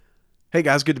Hey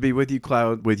guys, good to be with you.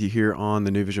 Cloud with you here on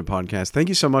the New Vision podcast. Thank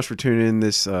you so much for tuning in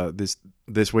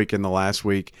this week and the last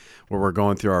week where we're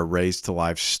going through our raised to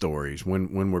life stories.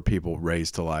 When were people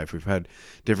raised to life? We've had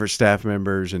different staff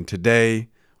members, and today,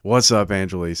 what's up,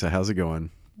 Angelisa? How's it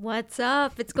going? What's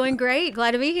up? It's going great.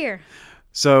 Glad to be here.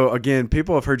 So again,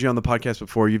 people have heard you on the podcast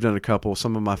before. You've done a couple,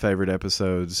 some of my favorite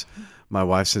episodes. My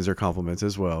wife sends her compliments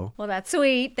as well. Well, that's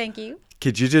sweet. Thank you.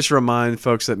 Could you just remind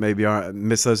folks that maybe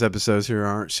miss those episodes who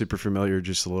aren't super familiar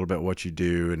just a little bit what you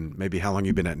do and maybe how long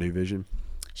you've been at New Vision?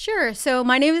 Sure. So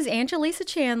my name is Angelisa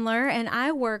Chandler, and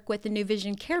I work with the New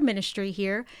Vision Care Ministry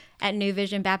here at New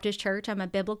Vision Baptist Church. I'm a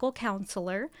biblical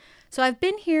counselor. So I've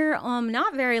been here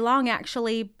not very long,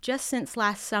 actually, just since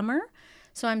last summer.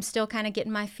 So I'm still kind of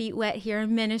getting my feet wet here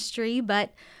in ministry,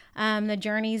 but the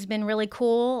journey's been really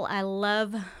cool. I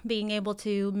love being able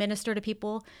to minister to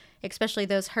people, especially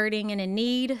those hurting and in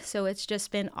need. So it's just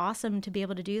been awesome to be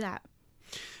able to do that.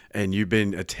 And you've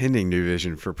been attending New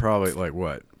Vision for probably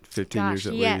 15 years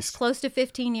at least? Yes, close to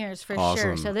 15 years for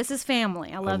sure. So this is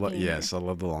family. I love being here. Yes, I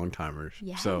love the long timers.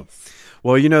 Yes. So,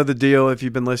 well, you know the deal. If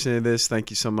you've been listening to this, thank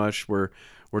you so much. We're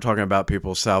talking about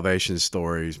people's salvation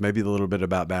stories, maybe a little bit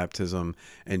about baptism,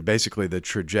 and basically the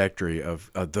trajectory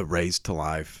of the raised to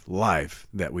life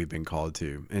that we've been called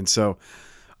to. And so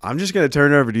I'm just going to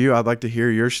turn it over to you. I'd like to hear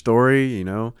your story,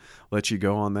 let you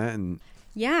go on that. And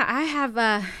yeah, I have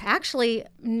actually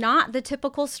not the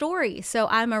typical story. So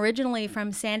I'm originally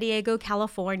from San Diego,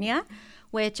 California,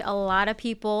 which a lot of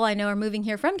people I know are moving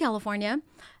here from California.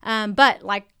 But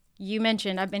like you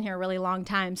mentioned, I've been here a really long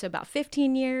time, so about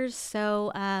 15 years.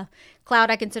 So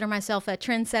Cloud, I consider myself a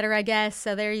trendsetter, I guess.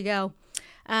 So there you go.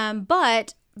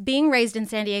 But being raised in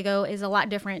San Diego is a lot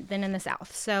different than in the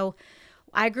South. So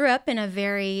I grew up in a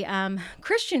very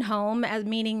Christian home,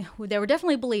 meaning there were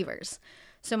definitely believers.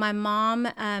 So my mom,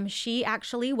 she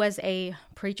actually was a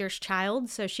preacher's child,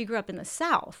 so she grew up in the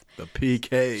South. The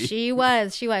PK. She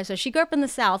was. So she grew up in the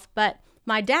South, but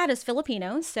my dad is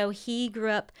Filipino, so he grew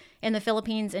up in the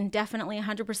Philippines in definitely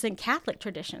 100% Catholic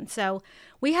tradition. So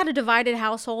we had a divided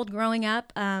household growing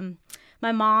up.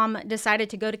 My mom decided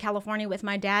to go to California with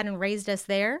my dad and raised us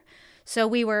there. So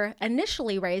we were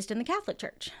initially raised in the Catholic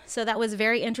Church. So that was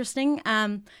very interesting.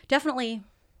 Definitely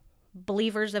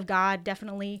believers of God,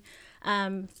 definitely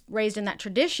raised in that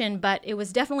tradition, but it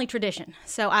was definitely tradition.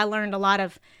 So I learned a lot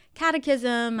of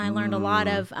catechism. I learned a lot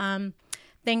of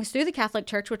things through the Catholic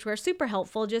Church, which were super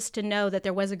helpful just to know that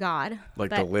there was a God.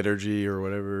 The liturgy or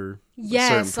whatever?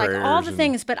 Yes, like all the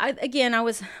things. But I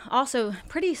was also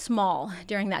pretty small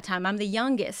during that time. I'm the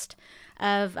youngest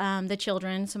of the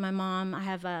children. So my mom, I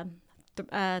have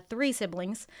 3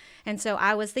 siblings. And so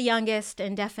I was the youngest,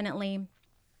 and definitely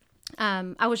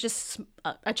I was just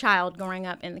a child growing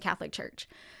up in the Catholic Church.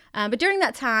 But during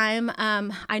that time,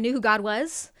 I knew who God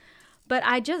was, but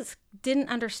I just didn't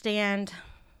understand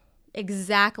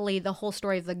exactly the whole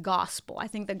story of the gospel. I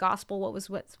think the gospel what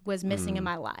was missing in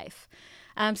my life.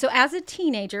 So as a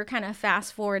teenager, kind of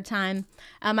fast forward time,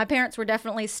 my parents were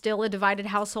definitely still a divided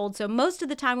household. So most of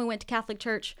the time we went to Catholic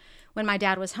church when my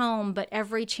dad was home, but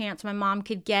every chance my mom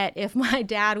could get, if my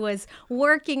dad was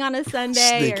working on a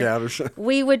Sunday,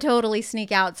 we would totally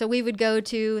sneak out. So we would go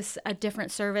to a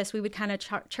different service. We would kind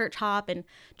of church hop and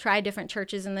try different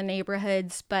churches in the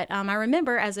neighborhoods. But I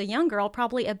remember as a young girl,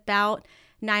 probably about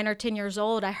 9 or 10 years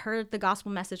old, I heard the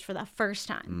gospel message for the first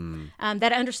time,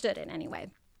 that I understood it anyway.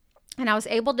 And I was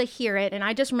able to hear it, and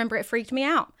I just remember it freaked me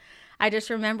out. I just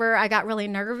remember I got really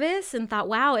nervous and thought,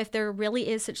 wow, if there really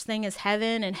is such thing as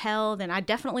heaven and hell, then I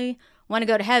definitely want to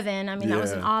go to heaven. I mean, that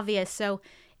wasn't obvious. So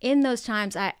in those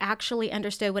times, I actually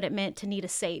understood what it meant to need a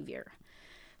savior.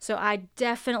 So I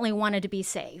definitely wanted to be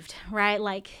saved,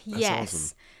 right? Yes,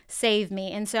 awesome. Save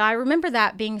me. And so I remember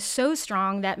that being so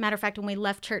strong that, matter of fact, when we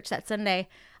left church that Sunday,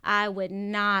 I would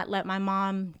not let my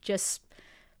mom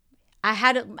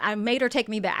I made her take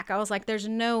me back. I was like, there's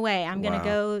no way I'm going to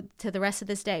go to the rest of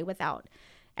this day without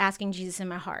asking Jesus in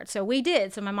my heart. So we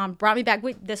did. So my mom brought me back.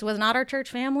 This was not our church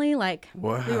family. We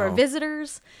were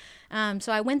visitors.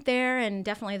 So I went there, and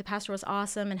definitely the pastor was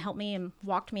awesome and helped me and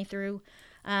walked me through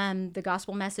the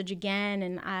gospel message again.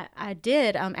 And I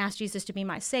did ask Jesus to be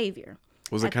my savior.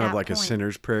 Was it kind of like a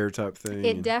sinner's prayer type thing?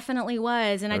 It definitely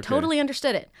was. And I totally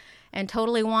understood it and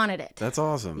totally wanted it. That's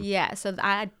awesome. Yeah. So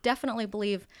I definitely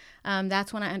believe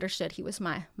that's when I understood he was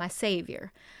my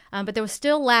savior. But there was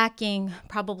still lacking,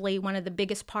 probably one of the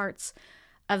biggest parts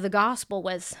of the gospel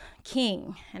was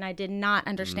king. And I did not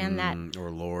understand that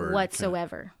or Lord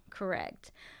whatsoever.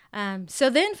 Correct. So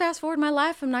then fast forward my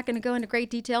life, I'm not going to go into great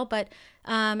detail, but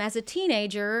as a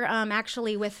teenager,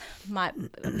 actually with my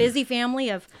busy family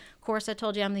of Of course, I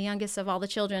told you I'm the youngest of all the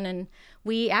children, and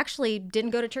we actually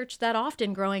didn't go to church that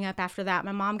often growing up after that.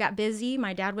 My mom got busy.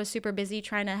 My dad was super busy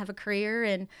trying to have a career,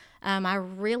 and I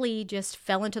really just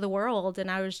fell into the world,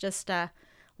 and I was just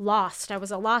lost. I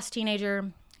was a lost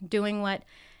teenager doing what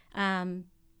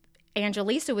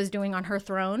Angelisa was doing on her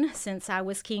throne, since I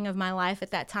was king of my life at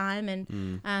that time,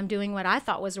 and doing what I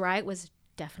thought was right was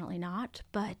definitely not.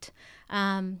 But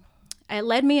it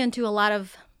led me into a lot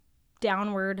of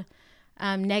downward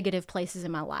negative places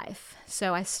in my life.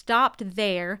 So I stopped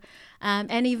there.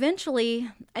 And eventually,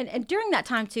 and during that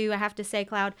time too, I have to say,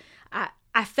 Cloud,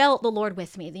 I felt the Lord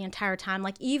with me the entire time.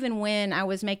 Like even when I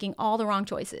was making all the wrong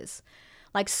choices,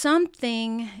 like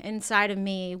something inside of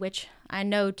me, which I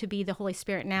know to be the Holy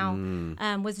Spirit now,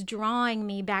 was drawing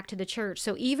me back to the church.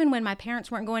 So even when my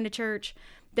parents weren't going to church,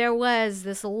 there was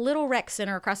this little rec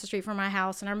center across the street from my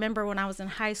house. And I remember when I was in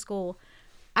high school,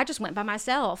 I just went by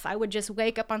myself. I would just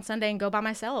wake up on Sunday and go by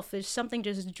myself. There's something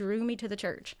just drew me to the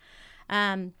church.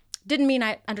 Didn't mean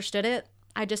I understood it.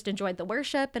 I just enjoyed the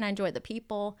worship and I enjoyed the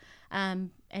people, and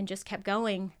just kept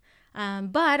going.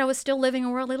 But I was still living a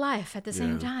worldly life at the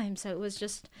same time. So it was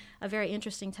just a very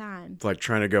interesting time. It's like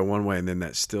trying to go one way, and then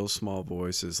that still small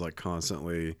voice is like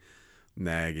constantly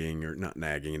nagging, or not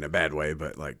nagging in a bad way,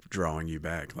 but like drawing you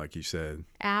back, like you said.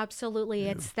 Absolutely.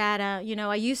 Yeah. It's that,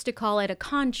 I used to call it a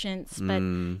conscience, but,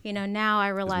 now I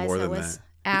realize it was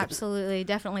absolutely,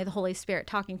 definitely the Holy Spirit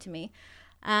talking to me.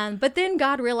 But then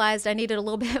God realized I needed a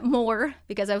little bit more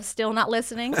because I was still not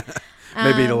listening.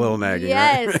 Maybe a little nagging.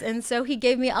 Yes. Right? And so he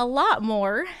gave me a lot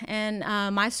more. And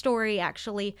my story,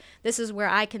 actually, this is where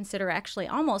I consider actually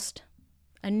almost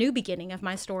a new beginning of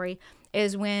my story,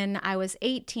 is when I was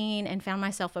 18 and found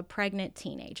myself a pregnant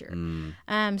teenager.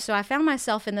 So I found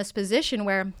myself in this position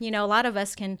where, a lot of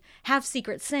us can have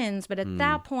secret sins, but at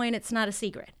that point, it's not a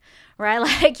secret, right?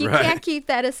 Like you can't keep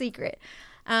that a secret.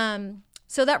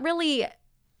 So that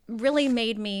really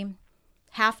made me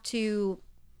have to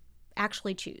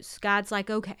actually choose. God's like,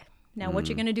 okay, now what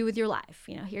you going to do with your life?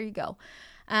 Here you go.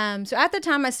 So at the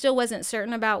time, I still wasn't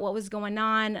certain about what was going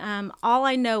on. All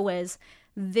I know was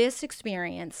this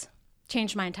experience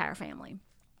changed my entire family.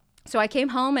 So I came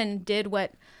home and did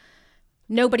what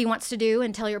nobody wants to do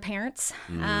and tell your parents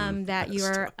that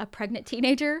you're a pregnant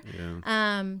teenager.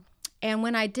 Yeah. And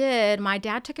when I did, my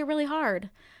dad took it really hard.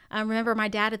 Remember, my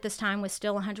dad at this time was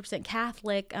still 100%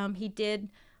 Catholic. He did,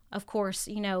 of course,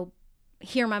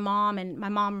 hear my mom, and my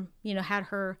mom, had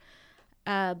her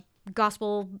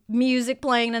gospel music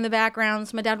playing in the background.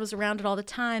 So my dad was around it all the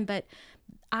time. But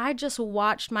I just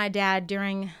watched my dad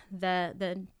during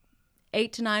the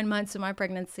 8 to 9 months of my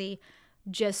pregnancy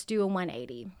just do a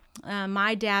 180.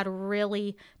 My dad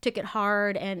really took it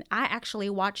hard, and I actually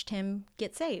watched him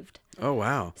get saved. Oh,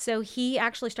 wow. So he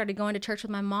actually started going to church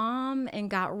with my mom and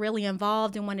got really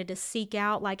involved and wanted to seek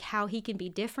out like how he can be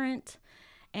different.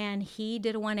 And he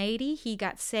did a 180. He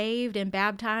got saved and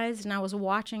baptized, and I was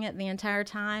watching it the entire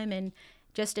time and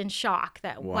just in shock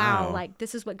that, wow, like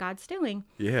this is what God's doing.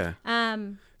 Yeah.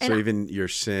 So even your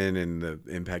sin and the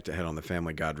impact it had on the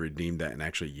family, God redeemed that and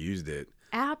actually used it.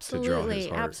 Absolutely.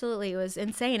 Absolutely. It was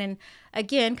insane. And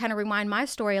again, kind of rewind my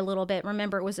story a little bit.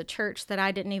 Remember, it was a church that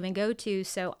I didn't even go to,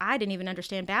 so I didn't even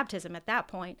understand baptism at that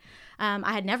point.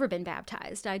 I had never been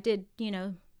baptized. I did,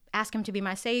 ask him to be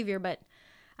my savior, but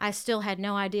I still had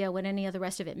no idea what any of the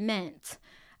rest of it meant.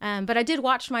 But I did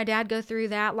watch my dad go through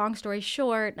that. Long story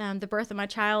short, the birth of my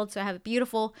child. So I have a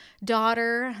beautiful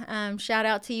daughter. Shout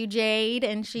out to you, Jade.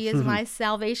 And she is my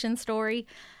salvation story.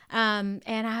 And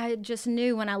I just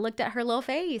knew when I looked at her little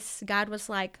face, God was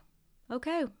like,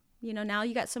 okay, now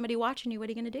you got somebody watching you. What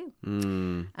are you going to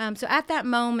do? So at that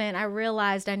moment, I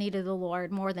realized I needed the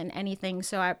Lord more than anything.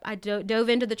 So I dove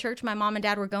into the church my mom and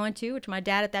dad were going to, which my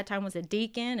dad at that time was a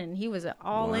deacon, and he was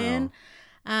all in.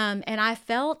 And I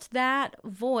felt that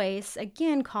voice,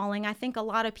 again, calling. I think a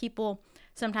lot of people,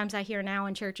 sometimes I hear now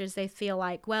in churches, they feel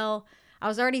like, well, I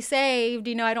was already saved,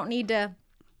 I don't need to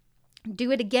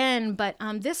do it again. But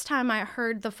this time I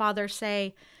heard the Father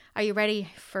say, are you ready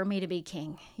for me to be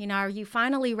king? Are you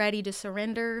finally ready to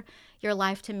surrender your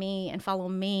life to me and follow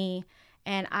me?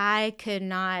 And I could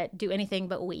not do anything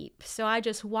but weep. So I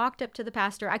just walked up to the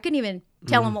pastor. I couldn't even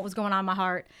tell him what was going on in my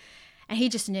heart. And he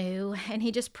just knew, and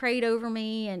he just prayed over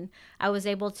me, and I was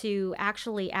able to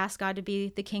actually ask God to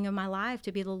be the king of my life,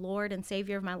 to be the Lord and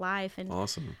Savior of my life. And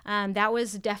awesome. That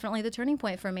was definitely the turning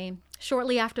point for me.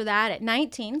 Shortly after that, at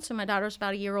 19, so my daughter's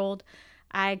about a year old,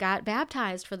 I got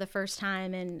baptized for the first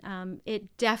time, and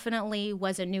it definitely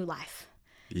was a new life.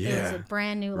 Yeah. It was a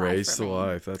brand new life Raised for to me.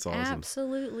 life. That's awesome.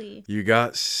 Absolutely. You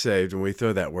got saved, and we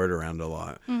throw that word around a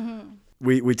lot. Mm-hmm.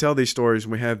 We tell these stories,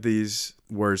 and we have these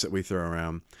words that we throw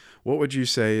around. What would you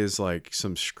say is like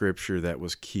some scripture that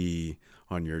was key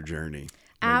on your journey?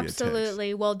 Maybe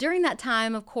Absolutely. Well, during that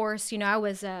time, of course, I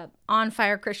was a on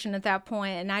fire Christian at that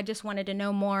point, and I just wanted to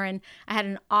know more. And I had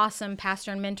an awesome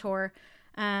pastor and mentor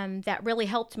that really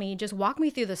helped me, just walk me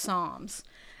through the Psalms.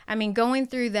 I mean, going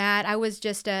through that, I was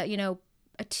just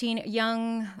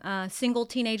young, single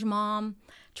teenage mom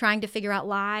trying to figure out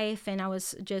life, and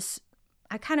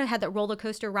I kind of had that roller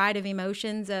coaster ride of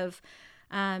emotions of,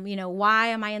 why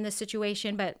am I in this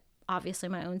situation? But obviously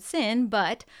my own sin,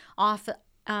 but also,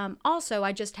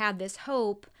 I just had this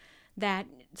hope that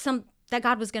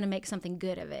God was going to make something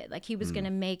good of it. Like he was going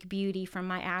to make beauty from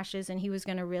my ashes, and he was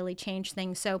going to really change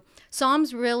things. So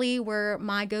Psalms really were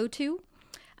my go-to.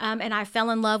 And I fell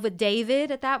in love with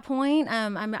David at that point.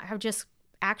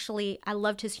 I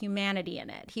loved his humanity in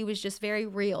it. He was just very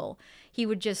real. He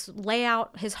would just lay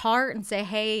out his heart and say,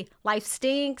 hey, life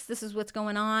stinks. This is what's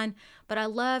going on. But I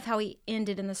love how he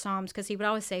ended in the Psalms, because he would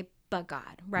always say, but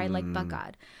God, right? Like, but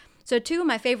God. So two of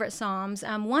my favorite Psalms,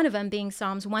 one of them being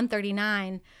Psalms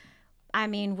 139,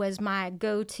 was my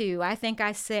go-to. I think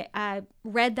I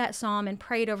read that Psalm and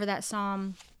prayed over that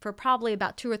Psalm for probably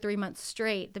about 2 or 3 months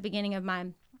straight, the beginning of my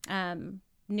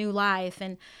new life.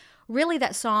 And really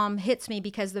that Psalm hits me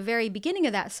because the very beginning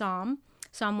of that Psalm,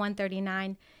 Psalm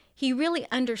 139, he really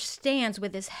understands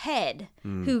with his head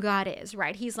who God is,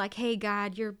 right? He's like, hey,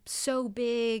 God, you're so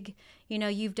big.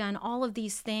 You've done all of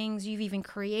these things. You've even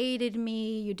created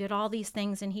me. You did all these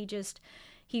things. And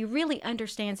he really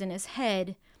understands in his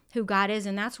head who God is.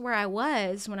 And that's where I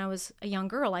was when I was a young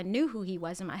girl. I knew who he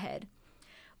was in my head.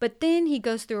 But then he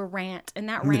goes through a rant, and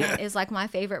that rant is like my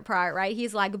favorite part, right?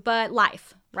 He's like, but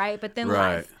life, right? But then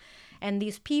life. And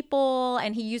these people,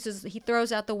 and he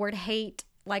throws out the word hate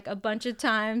like a bunch of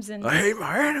times. And I hate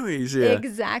my enemies. Yeah.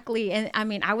 Exactly. And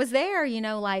I was there,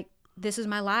 like, this is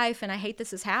my life and I hate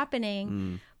this is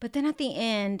happening. But then at the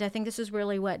end, I think this is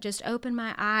really what just opened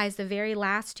my eyes, the very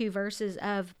last 2 verses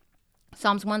of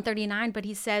Psalms 139. But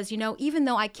he says, even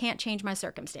though I can't change my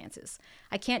circumstances,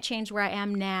 I can't change where I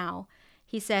am now.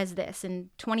 He says this in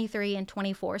 23 and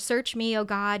 24, search me, O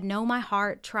God, know my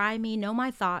heart, try me, know my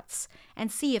thoughts,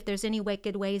 and see if there's any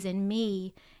wicked ways in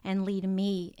me, and lead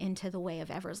me into the way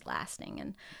of everlasting.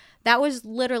 And that was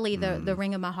literally the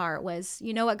ring of my heart was,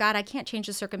 you know what, God, I can't change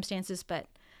the circumstances, but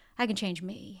I can change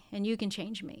me, and you can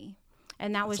change me.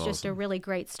 And that was just a really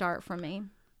great start for me.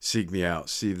 Seek me out,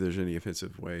 see if there's any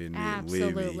offensive way in me. Absolutely.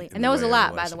 And lead me and there was a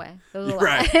lot, by the way. There was a lot.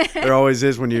 Right. There always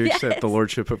is when you accept the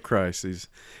Lordship of Christ.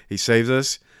 He saves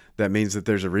us. That means that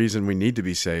there's a reason we need to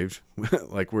be saved.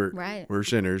 Like we're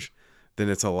sinners. Then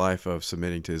it's a life of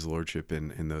submitting to his Lordship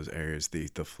in those areas, the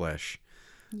flesh,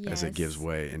 as it gives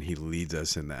way, and he leads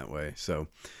us in that way. So,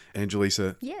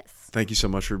 Angelisa, thank you so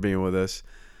much for being with us.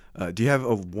 Do you have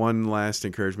one last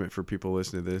encouragement for people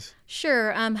listening to this? Sure.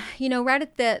 Right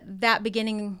at that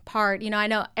beginning part, I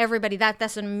know everybody,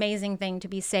 that's an amazing thing to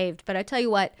be saved. But I tell you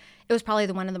what, it was probably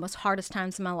one of the most hardest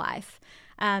times in my life,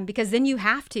 because then you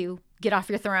have to get off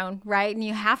your throne, right? And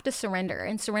you have to surrender,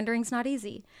 and surrendering's not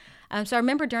easy. So I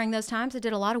remember during those times, I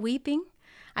did a lot of weeping.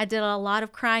 I did a lot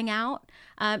of crying out.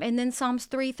 And then Psalms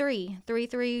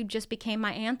 3:3 just became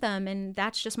my anthem. And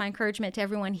that's just my encouragement to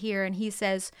everyone here. And he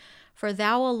says, for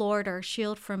thou, O Lord, art a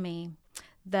shield for me,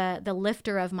 the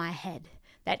lifter of my head.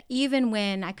 That even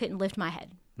when I couldn't lift my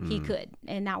head, he could.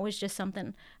 And that was just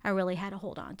something I really had to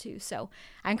hold on to. So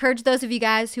I encourage those of you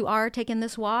guys who are taking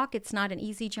this walk. It's not an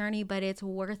easy journey, but it's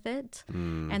worth it.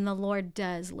 And the Lord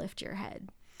does lift your head.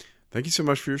 Thank you so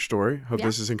much for your story. Hope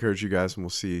this has encouraged you guys, and we'll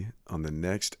see you on the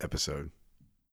next episode.